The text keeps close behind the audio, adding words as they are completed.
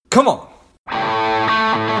Come on.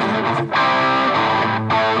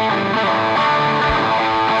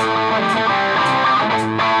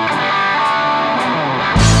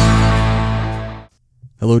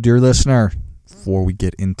 Hello, dear listener. Before we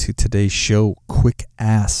get into today's show, quick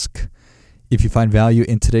ask. If you find value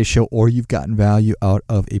in today's show or you've gotten value out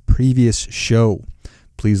of a previous show,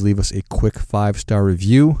 please leave us a quick 5-star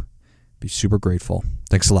review. Be super grateful.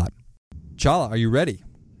 Thanks a lot. Chala, are you ready?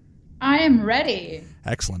 I am ready.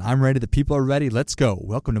 Excellent. I'm ready. The people are ready. Let's go.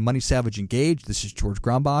 Welcome to Money Savage Engage. This is George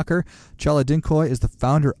Grombacher. Chala Dinkoy is the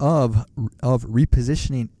founder of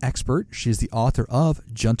Repositioning Expert. She's the author of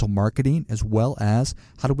Gentle Marketing, as well as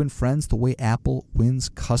How to Win Friends the Way Apple Wins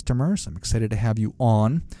Customers. I'm excited to have you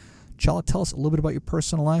on. Chala, tell us a little bit about your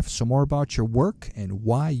personal life, some more about your work, and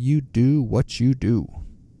why you do what you do.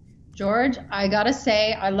 George, I gotta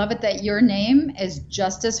say, I love it that your name is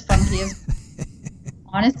just as funky as...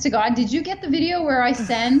 Honest to God, did you get the video where I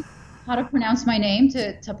send how to pronounce my name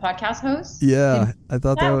to podcast hosts? Yeah, I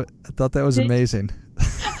thought that was amazing.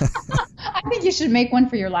 I think you should make one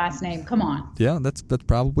for your last name. Come on. Yeah, that's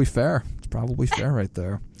probably fair. It's probably fair right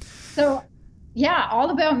there. So, yeah, all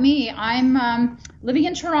about me. I'm living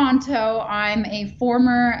in Toronto. I'm a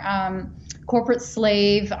former corporate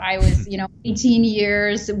slave. I was, 18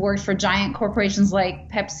 years, worked for giant corporations like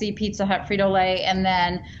Pepsi, Pizza Hut, Frito-Lay, and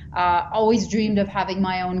then always dreamed of having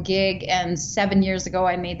my own gig. And 7 years ago,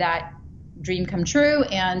 I made that dream come true,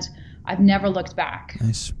 and I've never looked back.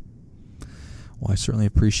 Nice. Well, I certainly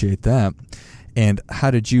appreciate that. And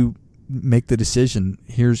how did you make the decision?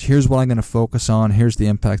 Here's what I'm going to focus on. Here's the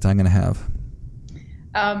impact I'm going to have.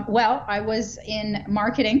 Well, I was in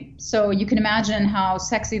marketing, so you can imagine how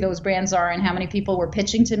sexy those brands are and how many people were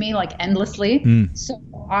pitching to me like endlessly. So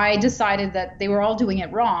I decided that they were all doing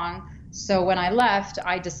it wrong. So when I left,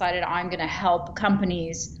 I decided I'm going to help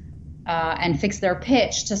companies and fix their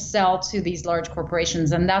pitch to sell to these large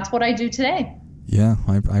corporations. And that's what I do today. Yeah,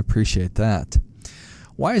 I appreciate that.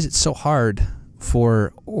 Why is it so hard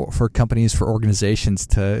for companies, for organizations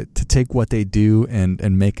to take what they do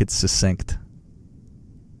and make it succinct?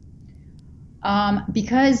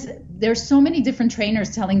 Because there's so many different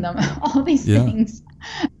trainers telling them all these things.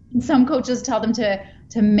 Some coaches tell them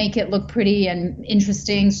to make it look pretty and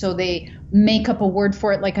interesting, so they make up a word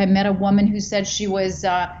for it. Like I met a woman who said she was,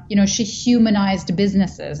 she humanized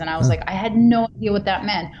businesses, and I was like, I had no idea what that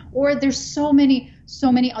meant. Or there's so many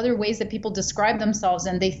other ways that people describe themselves,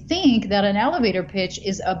 and they think that an elevator pitch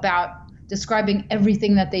is about describing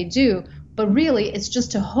everything that they do, but really it's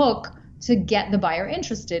just a hook to get the buyer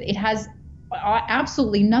interested. It has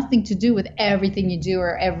absolutely nothing to do with everything you do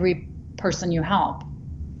or every person you help.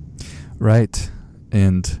 Right.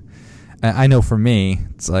 And I know for me,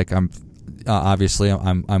 it's like I'm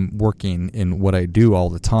working in what I do all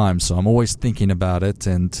the time, so I'm always thinking about it.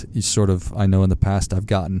 And I know in the past I've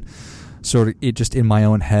gotten sort of it just in my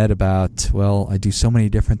own head about, well, I do so many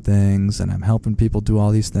different things and I'm helping people do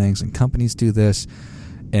all these things and companies do this.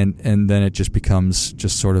 And then it just becomes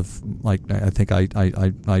just sort of like, I think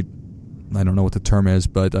I don't know what the term is,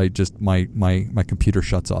 but my computer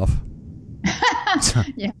shuts off.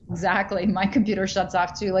 Yeah, exactly. My computer shuts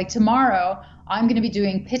off too. Like tomorrow, I'm going to be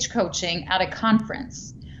doing pitch coaching at a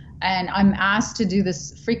conference, and I'm asked to do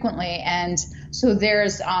this frequently. And so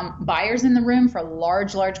there's buyers in the room for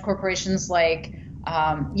large corporations like,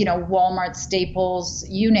 Walmart, Staples,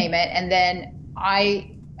 you name it. And then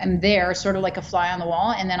I am there sort of like a fly on the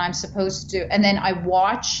wall. And then and then I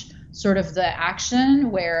watch sort of the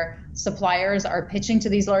action where suppliers are pitching to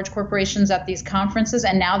these large corporations at these conferences,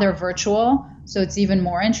 and now they're virtual. So it's even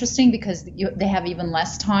more interesting because they have even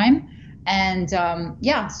less time. And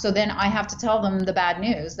so then I have to tell them the bad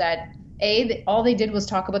news that A, all they did was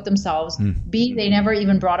talk about themselves. B, they never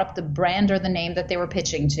even brought up the brand or the name that they were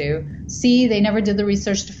pitching to. C, they never did the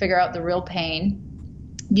research to figure out the real pain.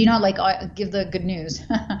 Give the good news.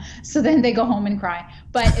 So then they go home and cry.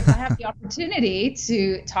 But if I have the opportunity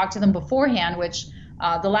to talk to them beforehand, which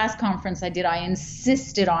the last conference I did, I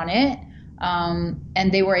insisted on it,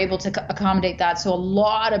 and they were able to accommodate that. So a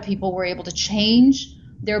lot of people were able to change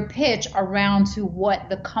their pitch around to what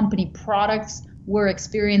the company products were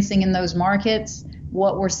experiencing in those markets,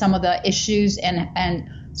 what were some of the issues, and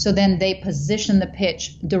so then they positioned the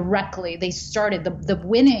pitch directly. They started the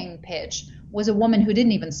winning pitch was a woman who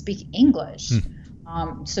didn't even speak English.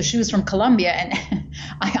 So she was from Colombia, and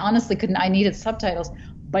I honestly I needed subtitles,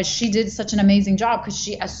 but she did such an amazing job because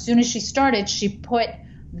as soon as she started, she put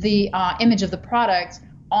the image of the product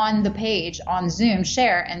on the page on Zoom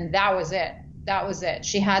share, and that was it.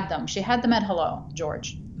 She had them at hello,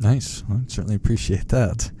 George. Nice. I certainly appreciate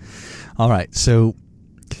that. All right. So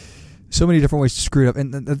So many different ways to screw it up,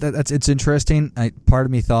 and it's interesting. Part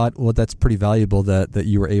of me thought, well, that's pretty valuable that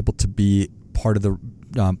you were able to be part of the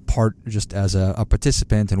part just as a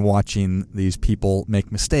participant and watching these people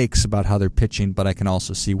make mistakes about how they're pitching. But I can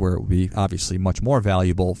also see where it would be obviously much more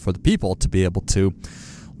valuable for the people to be able to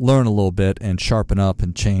learn a little bit and sharpen up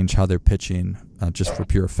and change how they're pitching just for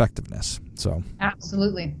pure effectiveness. So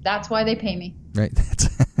absolutely, that's why they pay me. Right.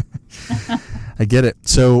 I get it.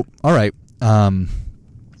 So all right.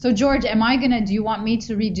 So George, do you want me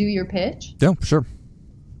to redo your pitch? Yeah, sure.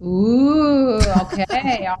 Ooh,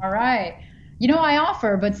 okay. All right. I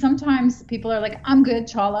offer, but sometimes people are like, I'm good,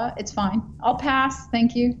 Chala. It's fine. I'll pass.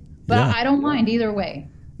 Thank you. But yeah. I don't mind either way.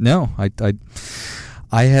 No,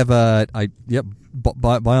 I have yep,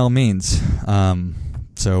 by all means.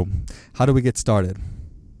 So how do we get started?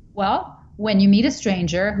 Well, when you meet a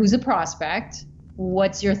stranger who's a prospect,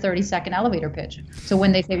 what's your 30-second elevator pitch? So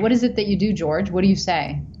when they say, what is it that you do, George? What do you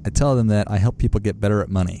say? I tell them that I help people get better at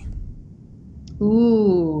money.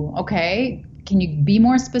 Ooh, okay. Can you be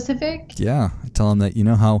more specific? Yeah. I tell them that,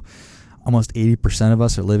 how almost 80% of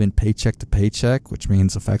us are living paycheck to paycheck, which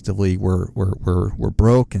means effectively we're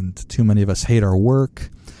broke and too many of us hate our work.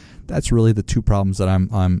 That's really the two problems that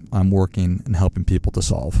I'm working and helping people to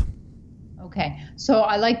solve. Okay. So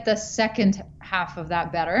I like the second half of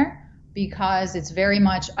that better because it's very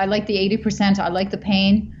much, I like the 80%. I like the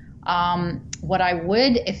pain. What I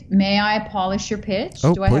would, may I polish your pitch?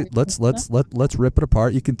 Oh, please, let's rip it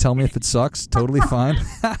apart. You can tell me if it sucks. Totally fine.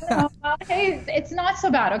 Okay, it's not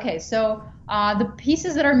so bad. Okay, so the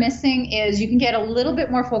pieces that are missing is you can get a little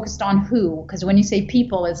bit more focused on who, because when you say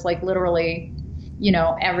people, it's like literally,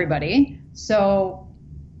 everybody. So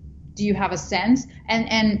do you have a sense?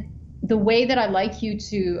 And the way that I like you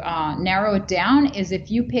to narrow it down is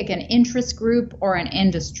if you pick an interest group or an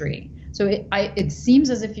industry. So it seems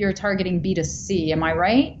as if you're targeting B2C. Am I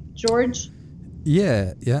right, George?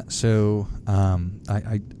 Yeah. So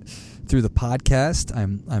I through the podcast,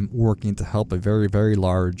 I'm working to help a very, very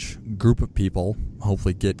large group of people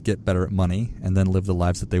hopefully get better at money and then live the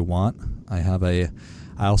lives that they want. I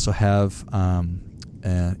also have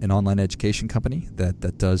an online education company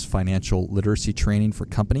that does financial literacy training for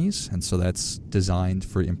companies, and so that's designed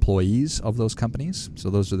for employees of those companies. So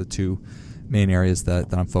those are the two main areas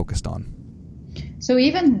that I'm focused on. So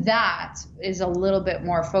even that is a little bit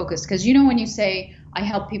more focused because when you say I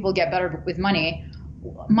help people get better with money,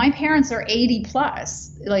 my parents are 80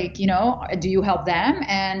 plus. Like, do you help them?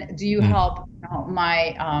 And do you help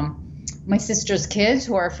my sister's kids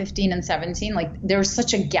who are 15 and 17? Like there's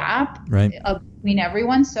such a gap between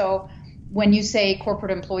everyone. So when you say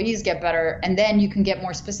corporate employees get better, and then you can get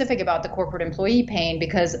more specific about the corporate employee pain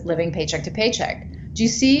because living paycheck to paycheck. Do you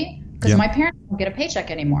see? Because my parents don't get a paycheck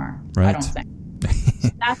anymore. Right. I don't think.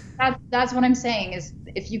 That's what I'm saying is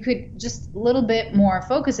if you could just a little bit more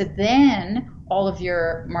focus it, then all of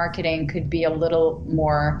your marketing could be a little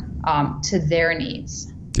more to their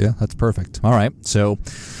needs. Yeah, that's perfect. All right. So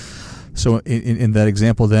in that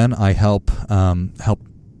example, then I help.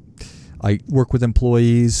 I work with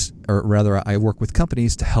employees, or rather, I work with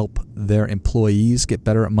companies to help their employees get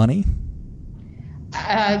better at money.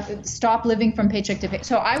 Stop living from paycheck to paycheck.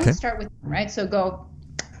 So I would start with, right? So go,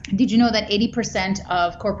 did you know that 80%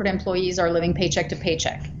 of corporate employees are living paycheck to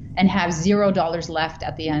paycheck and have $0 left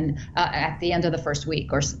at the end of the first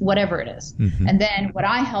week or whatever it is? Mm-hmm. And then what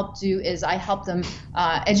I help do is I help them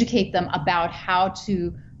educate them about how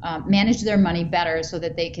to manage their money better so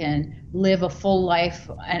that they can live a full life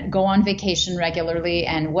and go on vacation regularly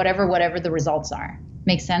and whatever the results are.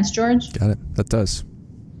 Make sense, George? Got it. That does.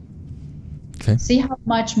 Okay. See how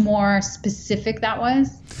much more specific that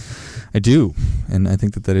was? I do, and I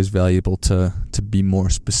think that is valuable to be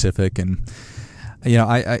more specific. And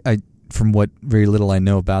I from what very little I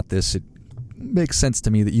know about this, it makes sense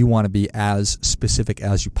to me that you want to be as specific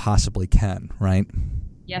as you possibly can, right?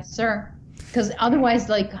 Yes, sir. Because otherwise,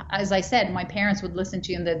 like as I said, my parents would listen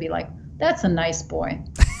to you and they'd be like, "That's a nice boy."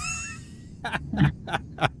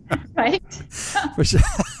 Right? For sure.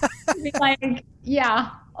 Be like,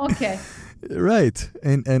 yeah, okay. Right,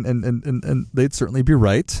 and they'd certainly be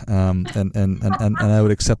right, and I would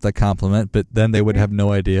accept that compliment. But then they would have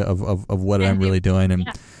no idea of what I'm really doing,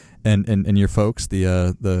 and your folks,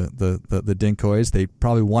 the dinkois, they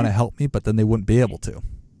probably want to help me, but then they wouldn't be able to.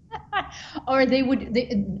 Or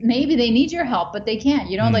maybe they need your help, but they can't.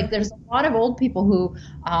 Like there's a lot of old people who,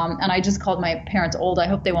 and I just called my parents old. I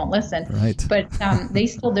hope they won't listen. Right. But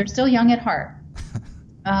they're still young at heart.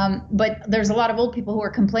 But there's a lot of old people who are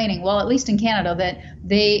complaining, well, at least in Canada, that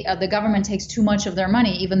the government takes too much of their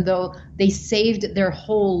money, even though they saved their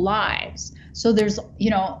whole lives. So there's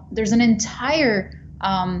an entire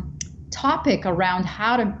topic around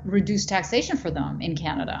how to reduce taxation for them in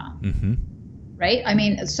Canada. Mm-hmm. Right? I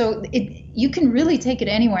mean, so you can really take it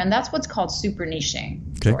anywhere, and that's what's called super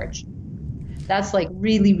niching, George. That's like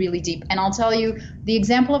really, really deep. And I'll tell you the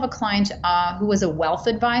example of a client who was a wealth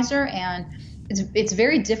advisor, and it's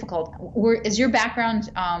very difficult. Is your background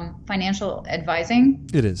financial advising?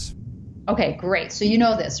 It is. Okay, great. So you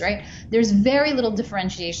know this, right? There's very little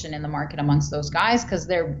differentiation in the market amongst those guys because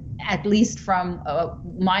they're, at least from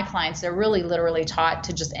my clients, they're really literally taught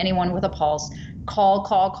to just anyone with a pulse,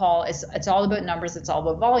 call. It's all about numbers. It's all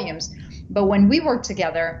about volumes. But when we worked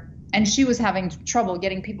together, and she was having trouble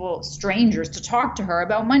getting strangers to talk to her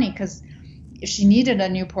about money because she needed a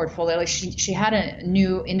new portfolio. Like she had a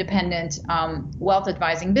new independent wealth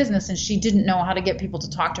advising business, and she didn't know how to get people to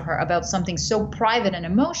talk to her about something so private and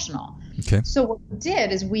emotional. Okay. So what we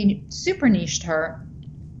did is we super niched her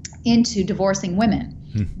into divorcing women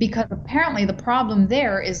because apparently the problem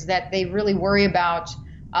there is that they really worry about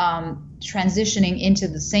transitioning into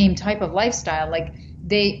the same type of lifestyle. Like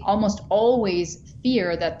they almost always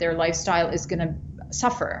fear that their lifestyle is going to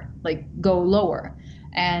suffer, like go lower.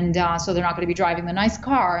 And so they're not going to be driving the nice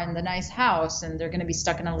car and the nice house, and they're going to be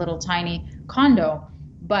stuck in a little tiny condo.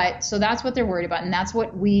 But so that's what they're worried about. And that's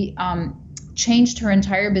what we changed her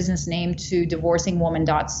entire business name to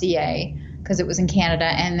divorcingwoman.ca because it was in Canada.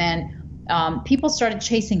 And then people started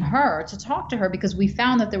chasing her to talk to her because we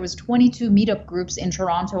found that there was 22 meetup groups in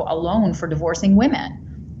Toronto alone for divorcing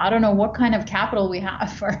women. I don't know what kind of capital we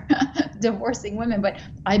have for divorcing women, but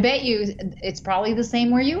I bet you it's probably the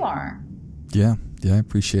same where you are. Yeah, I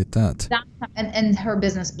appreciate that. And her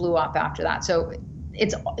business blew up after that. So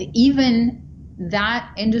it's even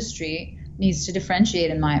that industry needs to differentiate,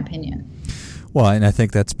 in my opinion. Well, and I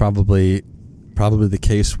think that's probably the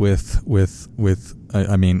case with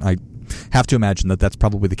I mean, I have to imagine that that's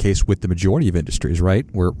probably the case with the majority of industries, right?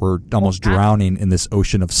 We're almost drowning in this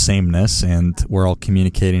ocean of sameness, and we're all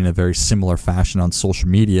communicating in a very similar fashion on social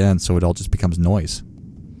media, and so it all just becomes noise.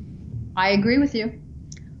 I agree with you.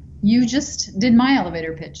 You just did my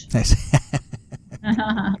elevator pitch. Nice.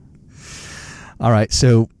 All right.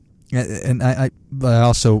 So, and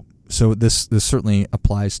so this certainly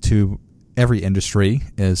applies to every industry.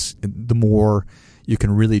 As the more you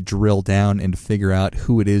can really drill down and figure out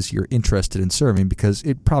who it is you're interested in serving, because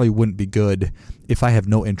it probably wouldn't be good if I have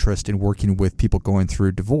no interest in working with people going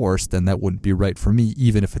through divorce, then that wouldn't be right for me,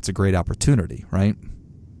 even if it's a great opportunity, right?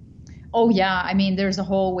 Oh, yeah. I mean, there's a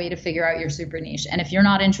whole way to figure out your super niche. And if you're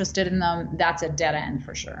not interested in them, that's a dead end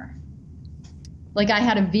for sure. Like I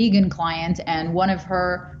had a vegan client, and one of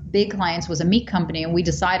her big clients was a meat company, and we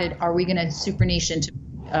decided, are we going to super niche into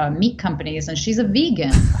meat companies? And she's a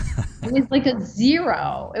vegan. It was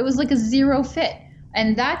like a zero fit.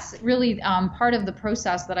 And that's really part of the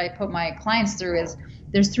process that I put my clients through is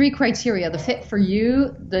there's 3 criteria: the fit for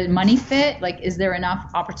you, the money fit, like is there enough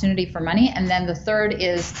opportunity for money? And then the third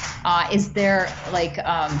is there like,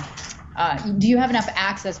 do you have enough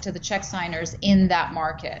access to the check signers in that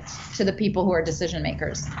market, to the people who are decision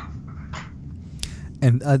makers?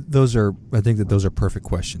 And I think that those are perfect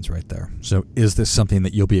questions right there. So is this something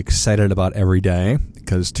that you'll be excited about every day?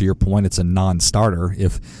 Because to your point, it's a non-starter.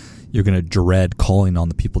 If you're going to dread calling on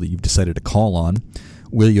the people that you've decided to call on,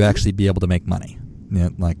 will you actually be able to make money? You know,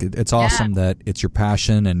 like it's awesome that it's your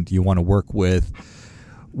passion and you want to work with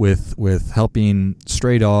helping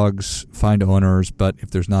stray dogs find owners, but if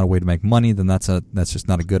there's not a way to make money, then that's just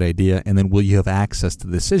not a good idea. And then will you have access to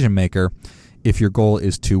the decision maker if your goal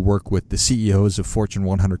is to work with the CEOs of Fortune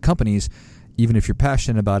 100 companies? Even if you're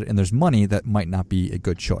passionate about it and there's money, that might not be a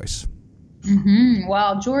good choice. Mm-hmm.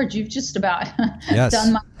 Well, George, you've just about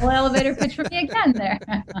done my whole elevator pitch for me again there.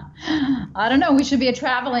 I don't know. We should be a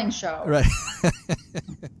traveling show. Right.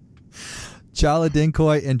 Chala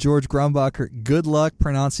Dinkoy and George Grumbacher, good luck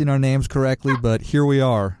pronouncing our names correctly, but here we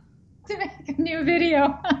are. To make a new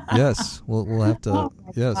video. Yes. We'll have to. Oh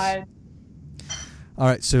yes. God. All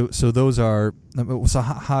right. So those are. So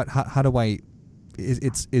how do I?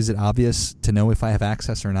 Is it obvious to know if I have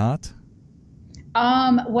access or not?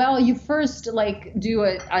 Well, you first do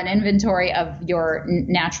an inventory of your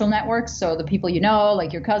natural networks. So the people you know,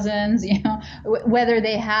 like your cousins, whether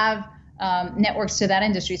they have networks to that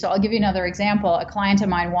industry. So I'll give you another example. A client of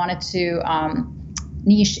mine wanted to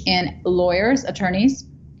niche in lawyers, attorneys.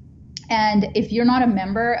 And if you're not a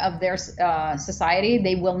member of their society,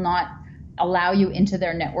 they will not allow you into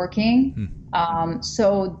their networking.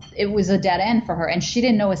 So it was a dead end for her, and she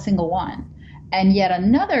didn't know a single one. And yet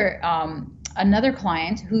another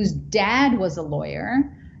client whose dad was a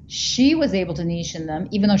lawyer, she was able to niche in them,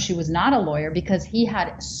 even though she was not a lawyer, because he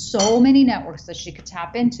had so many networks that she could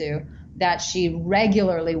tap into that she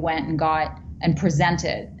regularly went and got and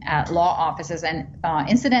presented at law offices. And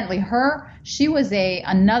incidentally, she was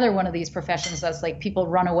another one of these professions that's like people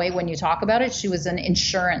run away when you talk about it. She was an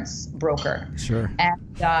insurance broker. Sure.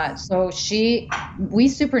 And so we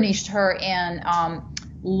super niched her in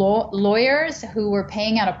lawyers who were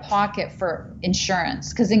paying out of pocket for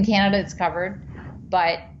insurance, because in Canada it's covered,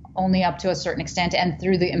 but only up to a certain extent, and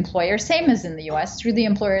through the employer, same as in the US, through the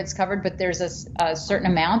employer it's covered, but there's a certain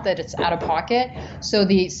amount that it's out of pocket. So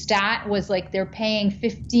the stat was like they're paying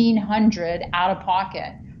 $1,500 out of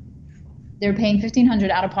pocket. They're paying $1,500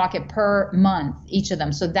 out of pocket per month, each of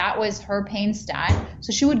them. So that was her paying stat.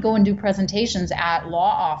 So she would go and do presentations at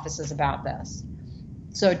law offices about this.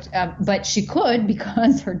 So, but she could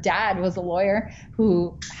because her dad was a lawyer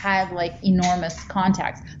who had like enormous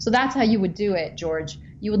contacts. So that's how you would do it, George.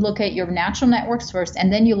 You would look at your natural networks first,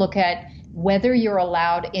 and then you look at whether you're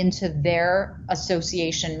allowed into their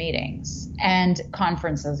association meetings and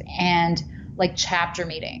conferences and like chapter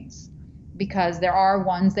meetings, because there are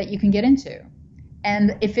ones that you can get into.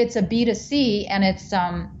 And if it's a B2C and it's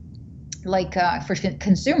for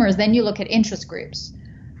consumers, then you look at interest groups.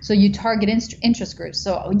 So you target interest groups.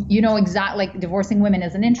 So you know exactly, like divorcing women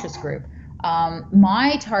is an interest group.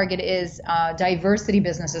 My target is diversity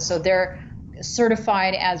businesses. So they're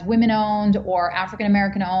certified as women-owned or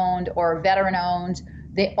African-American owned or veteran-owned.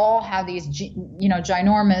 They all have these,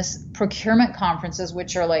 ginormous procurement conferences,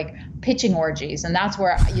 which are like pitching orgies. And that's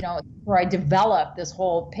where, where I developed this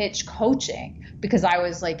whole pitch coaching, because I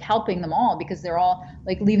was like helping them all, because they're all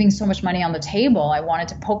like leaving so much money on the table. I wanted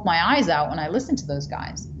to poke my eyes out when I listened to those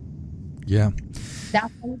guys. Yeah.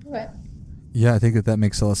 That's how you do it. Yeah, I think that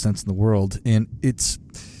makes a lot of sense in the world. And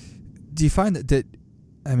do you find that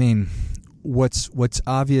what's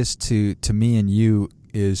obvious to me and you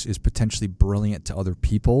is potentially brilliant to other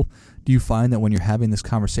people? Do you find that when you're having this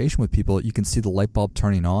conversation with people, you can see the light bulb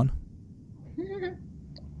turning on?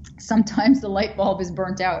 Sometimes the light bulb is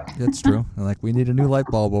burnt out. That's true. Like, we need a new light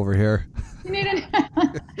bulb over here.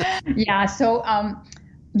 Yeah. So,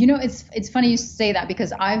 it's funny you say that,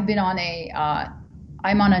 because I've been on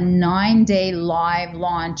I'm on a 9-day live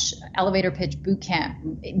launch elevator pitch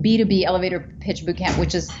bootcamp, B2B elevator pitch bootcamp,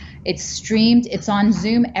 which is, it's streamed. It's on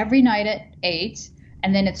Zoom every night at 8,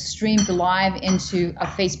 and then it's streamed live into a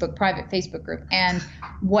private Facebook group. And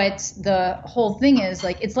what the whole thing is,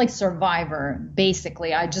 like, it's like Survivor,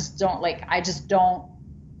 basically. I just don't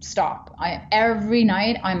stop. Every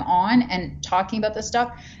night I'm on and talking about this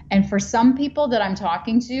stuff. And for some people that I'm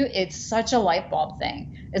talking to, it's such a light bulb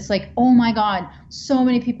thing. It's like, oh my God, so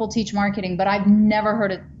many people teach marketing, but I've never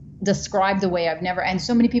heard it described the way and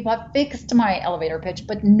so many people have fixed my elevator pitch,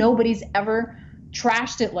 but nobody's ever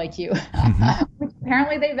trashed it like you, which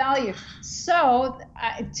apparently they value. So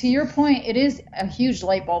to your point, it is a huge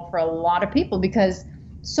light bulb for a lot of people, because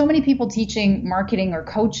so many people teaching marketing or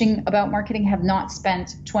coaching about marketing have not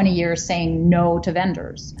spent 20 years saying no to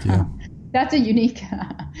vendors. Yeah. That's a unique,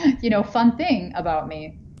 fun thing about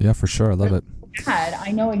me. Yeah, for sure. I love it.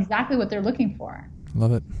 I know exactly what they're looking for.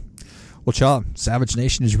 Love it. Well, Chala, Savage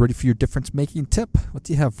Nation is ready for your difference-making tip. What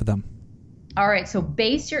do you have for them? All right. So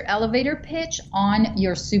base your elevator pitch on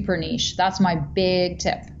your super niche. That's my big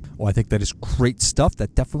tip. Well, I think that is great stuff.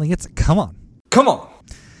 That definitely hits it. Come on. Chala,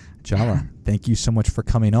 thank you so much for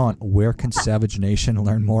coming on. Where can Savage Nation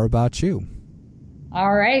learn more about you?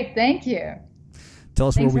 All right. Thank you. Tell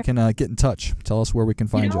us where we can get in touch. Tell us where we can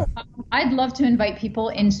find you. I'd love to invite people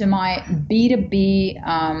into my B2B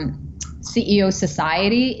CEO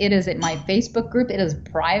Society. It is at my Facebook group. It is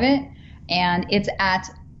private, and it's at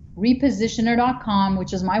repositioner.com,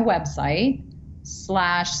 which is my website,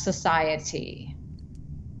 /society.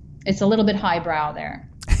 It's a little bit highbrow there.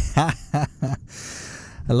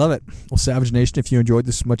 I love it. Well, Savage Nation, if you enjoyed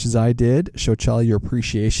this as much as I did, show Chala your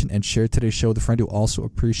appreciation and share today's show with a friend who also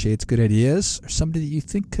appreciates good ideas, or somebody that you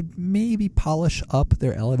think could maybe polish up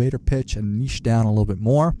their elevator pitch and niche down a little bit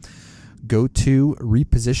more. Go to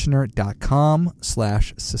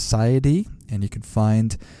repositioner.com/society, and you can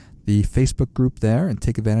find the Facebook group there and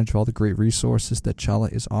take advantage of all the great resources that Chala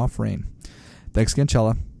is offering. Thanks again,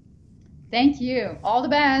 Chala. Thank you. All the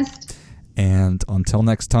best. And until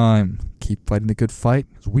next time, keep fighting the good fight,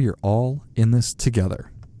 because we are all in this together.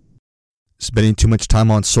 Spending too much time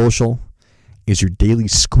on social? Is your daily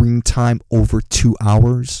screen time over 2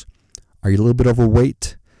 hours? Are you a little bit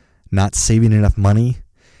overweight? Not saving enough money?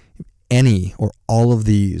 If any or all of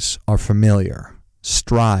these are familiar,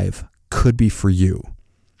 Strive could be for you.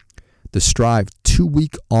 The Strive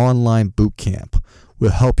 2-week online bootcamp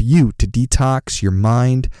will help you to detox your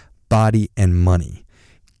mind, body, and money,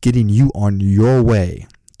 getting you on your way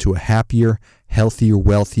to a happier, healthier,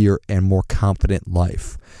 wealthier, and more confident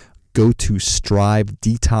life. Go to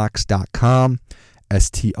strivedetox.com,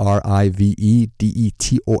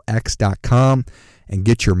 strivedetox.com, and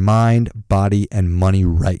get your mind, body, and money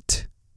right.